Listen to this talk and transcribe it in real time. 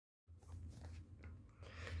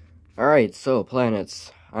Alright, so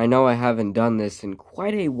planets. I know I haven't done this in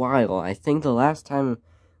quite a while. I think the last time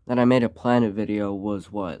that I made a planet video was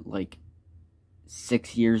what, like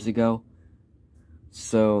 6 years ago?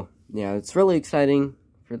 So, yeah, it's really exciting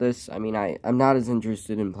for this. I mean, I'm not as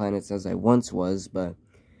interested in planets as I once was, but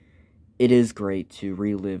it is great to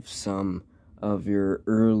relive some of your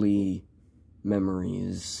early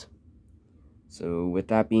memories. So, with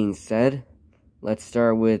that being said, let's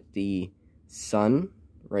start with the sun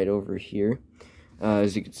right over here.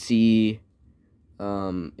 As you can see,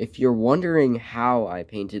 if you're wondering how I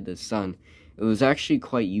painted the sun, it was actually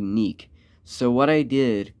quite unique. So what I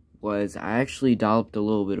did was I actually dolloped a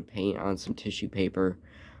little bit of paint on some tissue paper.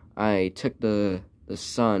 I took the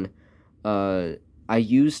sun. I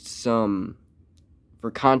used some,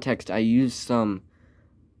 for context, I used some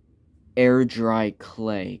air dry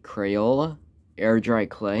clay, Crayola air dry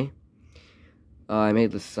clay. I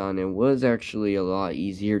made the sun. It was actually a lot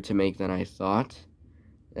easier to make than I thought.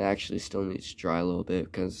 It actually still needs to dry a little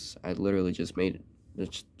bit because I literally just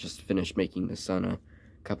finished making the sun a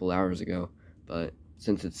couple hours ago. But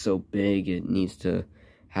since it's so big, it needs to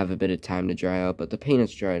have a bit of time to dry out. But the paint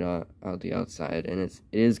is dried out the outside, and it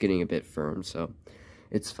is getting a bit firm, so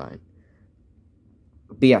it's fine.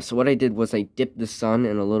 But yeah, so what I did was I dipped the sun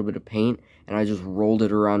in a little bit of paint, and I just rolled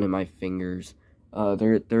it around in my fingers.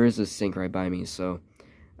 There is a sink right by me, so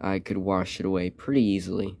I could wash it away pretty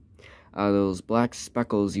easily. Those black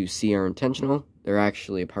speckles you see are intentional. They're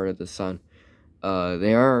actually a part of the sun.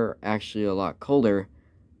 They are actually a lot colder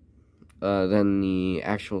than the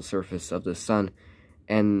actual surface of the sun.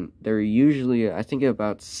 And they're usually, I think,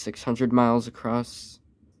 about 600 miles across.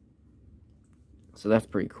 So that's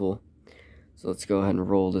pretty cool. So let's go ahead and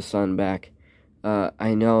roll the sun back.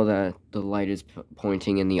 I know that the light is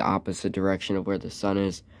pointing in the opposite direction of where the sun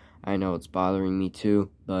is. I know it's bothering me too,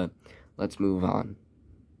 but let's move on.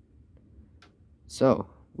 So,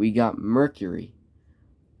 we got Mercury.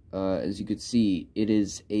 As you can see, it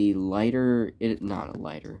is a lighter, not a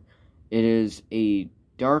lighter, it is a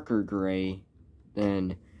darker gray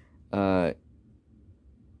than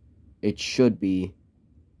it should be.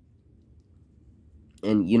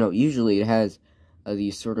 And, you know, usually it has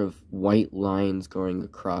these sort of white lines going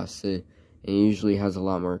across it, and it usually has a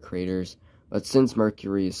lot more craters. But since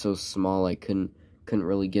Mercury is so small, I couldn't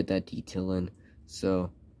really get that detail in.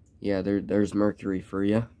 So, yeah, there's Mercury for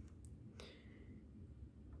you.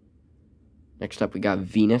 Next up, we got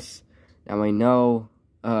Venus. Now, I know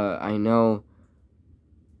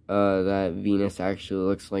that Venus actually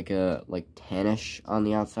looks like tannish on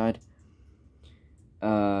the outside.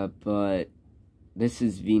 But this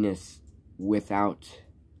is Venus without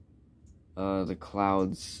the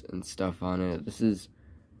clouds and stuff on it. This is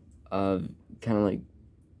kind of like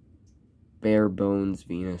bare bones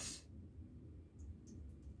Venus.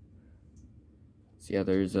 So yeah,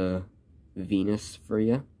 there's a Venus for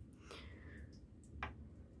you.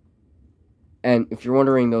 And if you're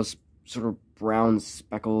wondering, those sort of brown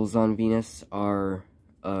speckles on Venus are,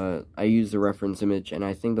 I used a reference image, and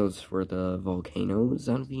I think those were the volcanoes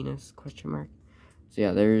on Venus, question mark. So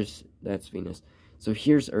yeah, that's Venus. So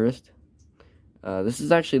here's Earth. This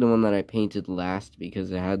is actually the one that I painted last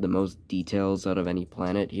because it had the most details out of any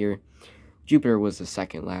planet here. Jupiter was the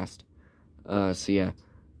second last. So yeah.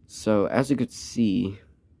 So as you could see,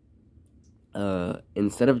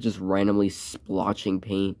 instead of just randomly splotching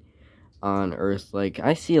paint on Earth, like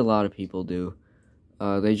I see a lot of people do,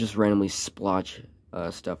 they just randomly splotch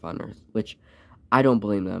stuff on Earth, which I don't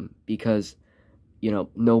blame them because, you know,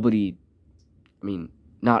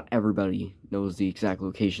 not everybody knows the exact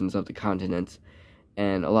locations of the continents,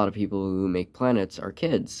 and a lot of people who make planets are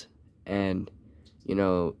kids, and, you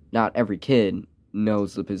know, not every kid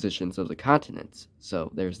knows the positions of the continents,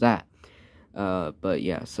 so there's that. But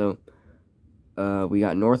yeah, so we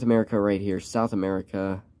got North America right here, South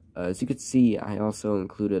America. As you can see, I also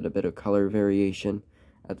included a bit of color variation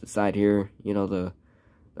at the side here. You know, the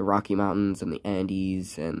Rocky Mountains and the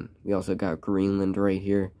Andes, and we also got Greenland right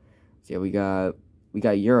here. So yeah, we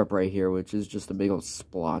got Europe right here, which is just a big old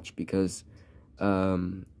splotch because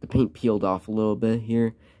the paint peeled off a little bit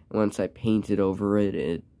here. And once I painted over it,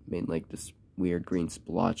 it made like this weird green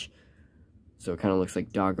splotch. So it kind of looks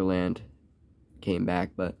like Doggerland came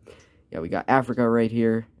back. But yeah, we got Africa right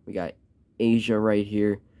here. We got Asia right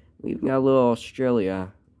here. We've got a little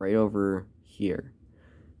Australia right over here.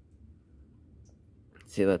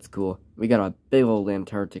 See, that's cool. We got a big old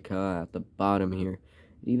Antarctica at the bottom here.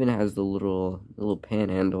 It even has the little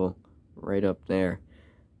panhandle right up there,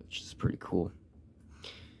 which is pretty cool.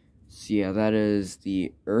 So yeah, that is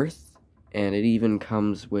the Earth, and it even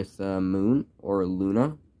comes with a moon, or a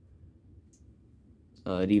Luna.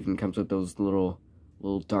 It even comes with those little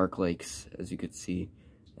dark lakes, as you could see.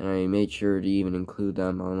 And I made sure to even include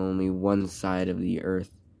them on only one side of the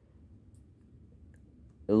Earth.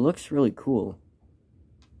 It looks really cool.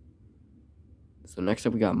 So next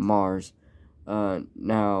up we got Mars.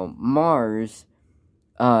 Now Mars,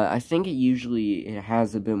 I think it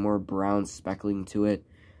has a bit more brown speckling to it.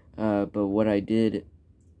 But what I didn't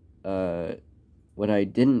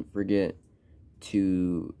forget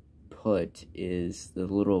to put is the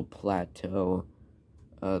little plateau,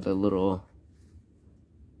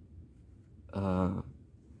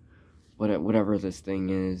 whatever this thing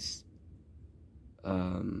is,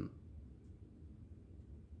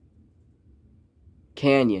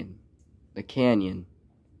 the canyon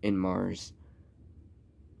in Mars.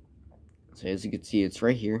 So as you can see, it's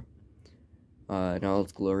right here, in all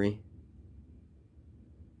its glory.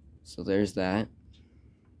 So there's that.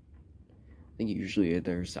 I think usually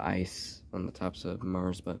there's ice on the tops of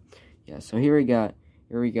Mars, but yeah. So here we got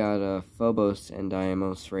Phobos and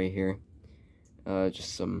Deimos right here.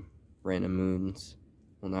 Just some random moons.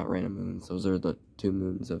 Well, not random moons. Those are the 2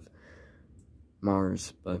 moons of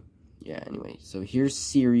Mars. But yeah. Anyway, so here's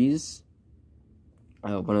Ceres,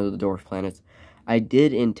 one of the dwarf planets. I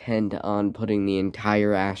did intend on putting the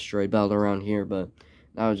entire asteroid belt around here, but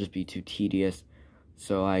that would just be too tedious.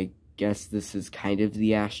 So I guess this is kind of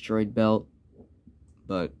the asteroid belt,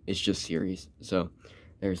 but it's just Ceres. So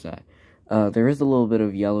there's that. There is a little bit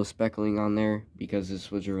of yellow speckling on there because this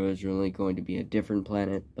was originally going to be a different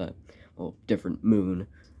planet, well, different moon.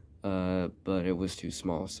 But it was too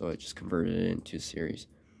small, so I just converted it into Ceres.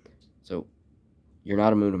 So you're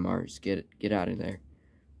not a moon of Mars. Get out of there.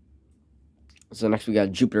 So next we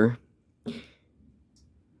got Jupiter.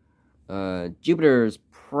 Jupiter is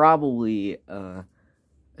probably, I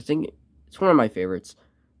think it's one of my favorites.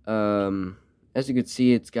 As you can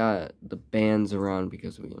see, it's got the bands around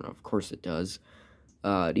because, of course it does.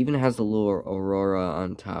 It even has the little aurora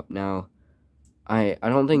on top. Now, I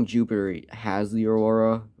don't think Jupiter has the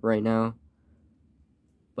aurora right now,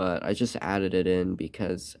 but I just added it in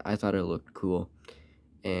because I thought it looked cool.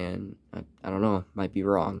 And I don't know, might be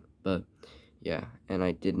wrong, but yeah. And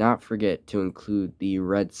I did not forget to include the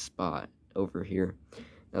red spot over here.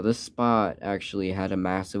 Now this spot actually had a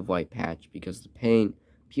massive white patch because the paint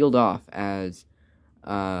peeled off as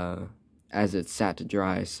it sat to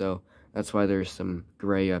dry, so that's why there's some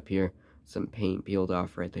gray up here, some paint peeled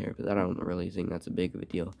off right there, but I don't really think that's a big of a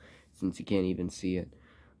deal since you can't even see it.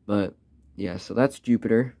 But yeah, so that's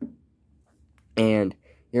Jupiter, and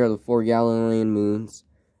here are the 4 Galilean moons.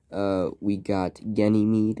 We got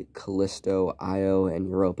Ganymede, Callisto, Io, and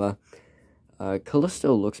Europa.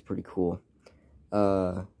 Callisto looks pretty cool.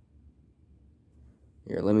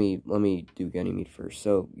 Here, let me do Ganymede first.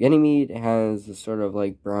 So Ganymede has a sort of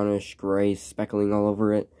like brownish gray speckling all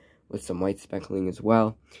over it, with some white speckling as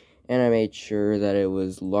well. And I made sure that it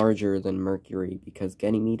was larger than Mercury, because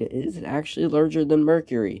Ganymede is actually larger than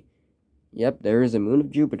Mercury. Yep, there is a moon of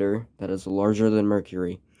Jupiter that is larger than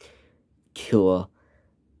Mercury. Cool.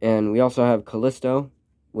 And we also have Callisto,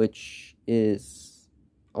 which is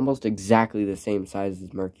almost exactly the same size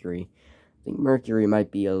as Mercury. I think Mercury might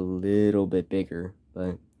be a little bit bigger,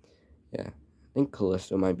 but yeah, I think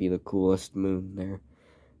Callisto might be the coolest moon there.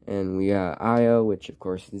 And we got Io, which of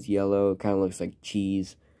course is yellow. It kind of looks like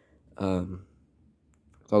cheese. With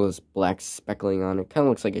all this black speckling on it. Kind of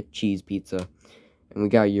looks like a cheese pizza. And we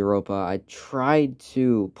got Europa. I tried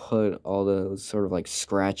to put all those sort of like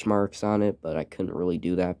scratch marks on it, but I couldn't really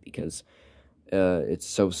do that because it's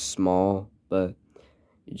so small. But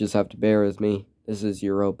you just have to bear with me. This is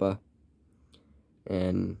Europa.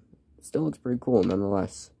 And it still looks pretty cool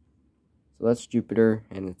nonetheless. So that's Jupiter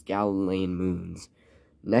and its Galilean moons.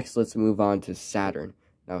 Next, let's move on to Saturn.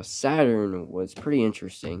 Now, Saturn was pretty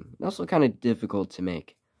interesting and also kind of difficult to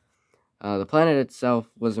make. The planet itself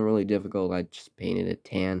wasn't really difficult. I just painted it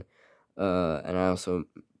tan. And I also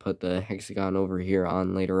put the hexagon over here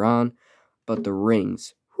on later on. But the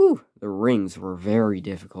rings, the rings were very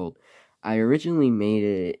difficult. I originally made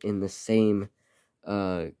it in the same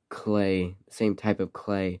clay, same type of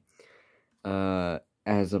clay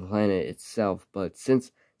as the planet itself. But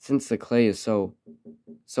since the clay is so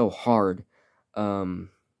hard,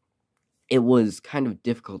 it was kind of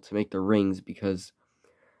difficult to make the rings because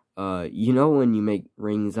you know when you make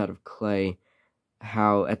rings out of clay,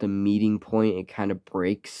 how at the meeting point it kind of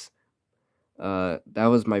breaks? That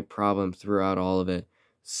was my problem throughout all of it.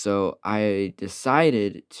 So I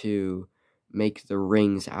decided to make the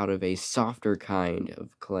rings out of a softer kind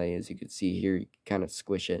of clay. As you can see here, you can kind of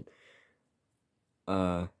squish it.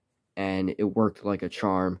 And it worked like a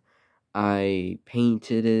charm. I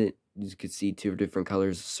painted it you could see two different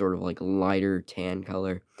colors, sort of like lighter tan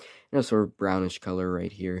color, and a sort of brownish color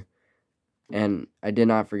right here. And I did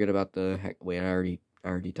not forget about the wait, I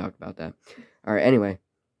already talked about that. All right, anyway,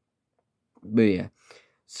 but yeah,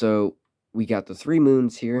 so we got the 3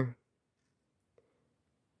 moons here.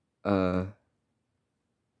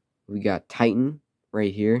 We got Titan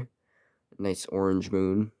right here, nice orange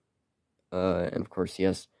moon. And of course,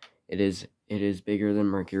 yes, it is bigger than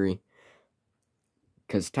Mercury,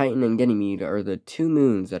 because Titan and Ganymede are the 2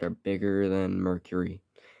 moons that are bigger than Mercury.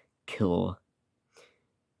 Cool.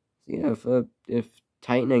 So yeah, if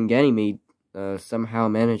Titan and Ganymede somehow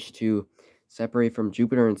manage to separate from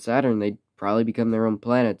Jupiter and Saturn, they'd probably become their own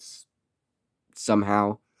planets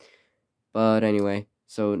somehow. But anyway,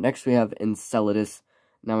 so next we have Enceladus.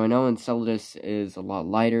 Now I know Enceladus is a lot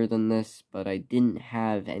lighter than this, but I didn't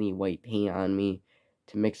have any white paint on me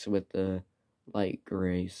to mix with the light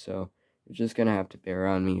gray, so you're just gonna have to bear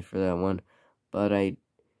on me for that one. But I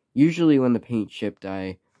usually, when the paint shipped,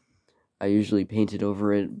 I usually painted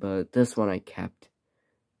over it, but this one I kept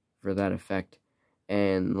for that effect.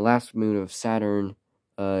 And the last moon of Saturn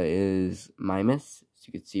is Mimas, as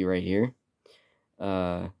you can see right here.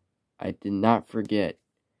 I did not forget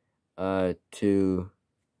to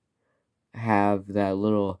have that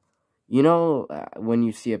little, when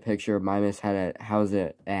you see a picture of Mimas, how it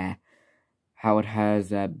has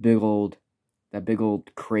that big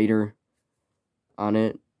old crater on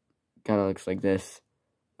it. Kind of looks like this.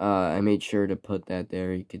 I made sure to put that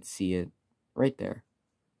there. You could see it right there.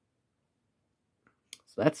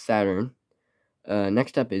 So that's Saturn.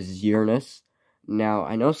 Next up is Uranus. Now,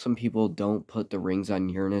 I know some people don't put the rings on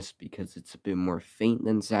Uranus because it's a bit more faint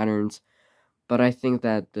than Saturn's, but I think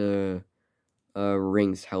that the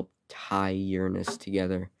rings help tie Uranus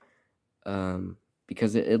together,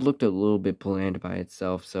 because it looked a little bit bland by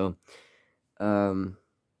itself. So yeah,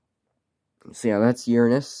 that's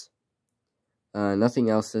Uranus. Nothing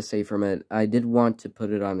else to say from it. I did want to put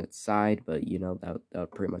it on its side, but that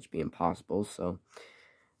would pretty much be impossible. So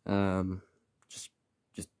just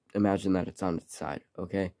imagine that it's on its side,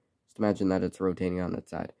 okay? Just imagine that it's rotating on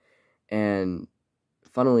its side. And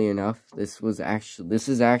funnily enough, this is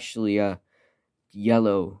actually a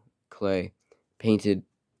yellow clay painted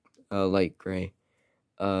light gray,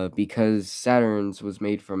 because Saturn's was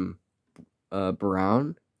made from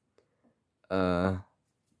brown,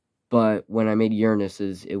 but when I made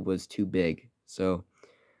Uranus's, it was too big, so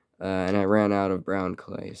and I ran out of brown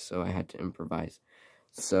clay, so I had to improvise.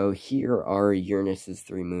 So here are Uranus's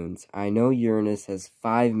 3 moons. I know Uranus has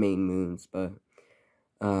 5 main moons, but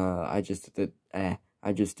I just did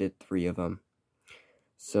 3 of them.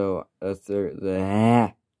 So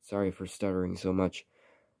sorry for stuttering so much.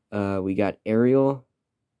 We got Ariel,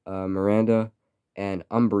 Miranda, and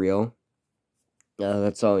Umbriel.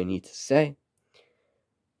 That's all I need to say.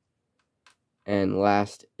 And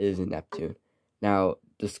last is Neptune. Now,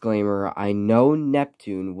 disclaimer, I know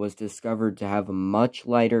Neptune was discovered to have a much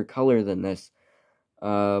lighter color than this,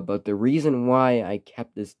 but the reason why I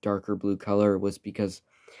kept this darker blue color was because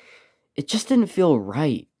it just didn't feel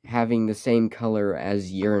right having the same color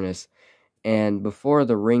as Uranus. And before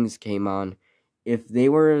the rings came on, if they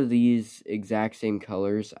were these exact same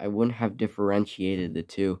colors, I wouldn't have differentiated the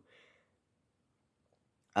two,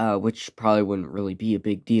 which probably wouldn't really be a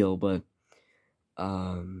big deal, but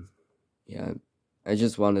yeah, I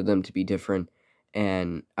just wanted them to be different,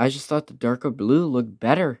 and I just thought the darker blue looked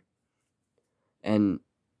better. And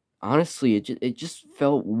honestly, it just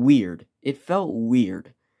felt weird. It felt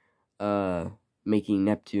weird, making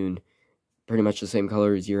Neptune pretty much the same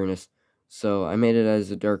color as Uranus. So I made it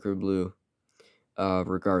as a darker blue,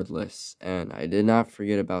 regardless. And I did not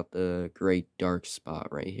forget about the great dark spot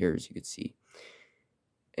right here, as you can see.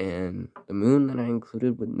 And the moon that I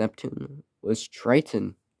included with Neptune was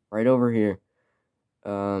Triton, right over here.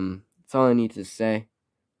 That's all I need to say.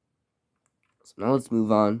 So now let's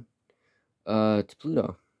move on to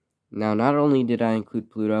Pluto. Now, not only did I include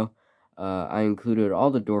Pluto, I included all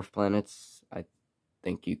the dwarf planets. I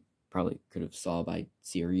think you probably could have saw by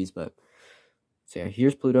series, but so yeah,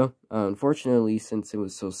 here's Pluto. Unfortunately, since it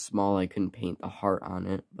was so small, I couldn't paint the heart on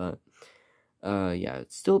it, but yeah,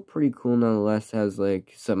 it's still pretty cool nonetheless. It has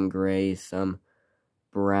like some gray, some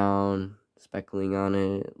brown speckling on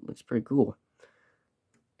it. It looks pretty cool.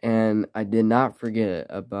 And I did not forget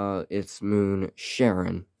about its moon,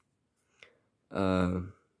 Charon.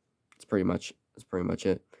 It's pretty much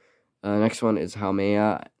it. Next one is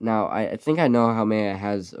Haumea. Now, I think I know Haumea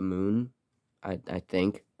has a moon. I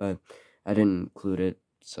think, but I didn't include it.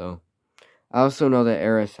 So I also know that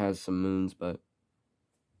Eris has some moons, but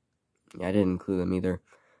yeah, I didn't include them either.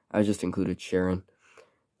 I just included Charon.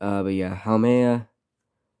 But yeah, Haumea,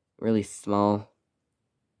 really small.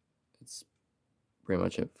 It's pretty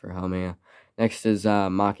much it for Haumea. Next is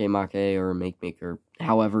Makemake or Make, or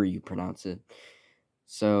however you pronounce it.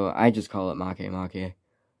 So I just call it Makemake.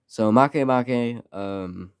 So Makemake,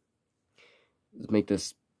 make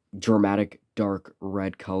this dramatic dark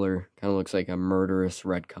red color. Kind of looks like a murderous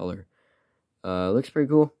red color. Looks pretty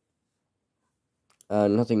cool.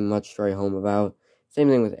 Nothing much to write home about. Same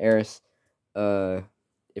thing with Eris.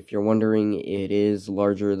 If you're wondering, it is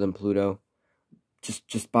larger than Pluto.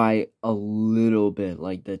 Just by a little bit,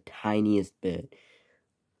 like the tiniest bit.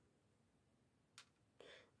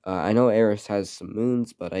 I know Eris has some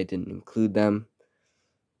moons, but I didn't include them.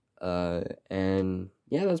 And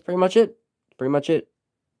yeah, that's pretty much it.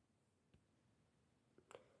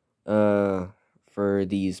 For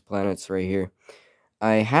these planets right here.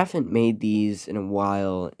 I haven't made these in a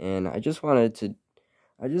while, and I just wanted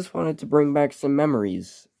to bring back some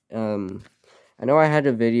memories. I know I had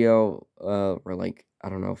a video where, like, I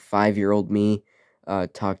don't know, 5-year-old me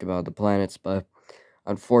talked about the planets, but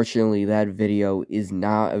unfortunately that video is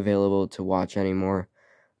not available to watch anymore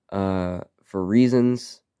for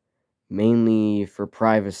reasons, mainly for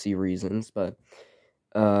privacy reasons. But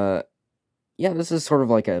yeah, this is sort of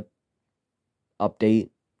like a update.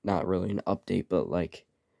 Not really an update, but like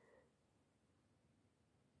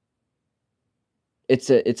it's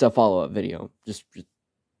a follow-up video. Just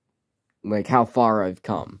like how far I've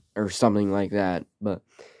come or something like that. But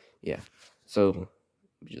yeah, so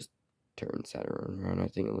just turn Saturn around. I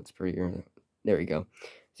think it looks prettier. There we go.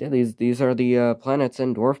 So yeah, these are the planets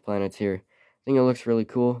and dwarf planets here. I think it looks really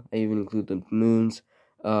cool. I even include the moons.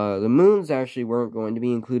 The moons actually weren't going to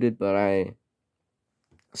be included, but I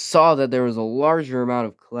saw that there was a larger amount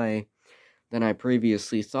of clay than I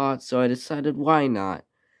previously thought, so I decided why not.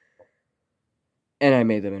 And I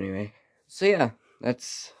made them anyway. So yeah,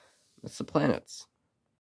 that's the planets.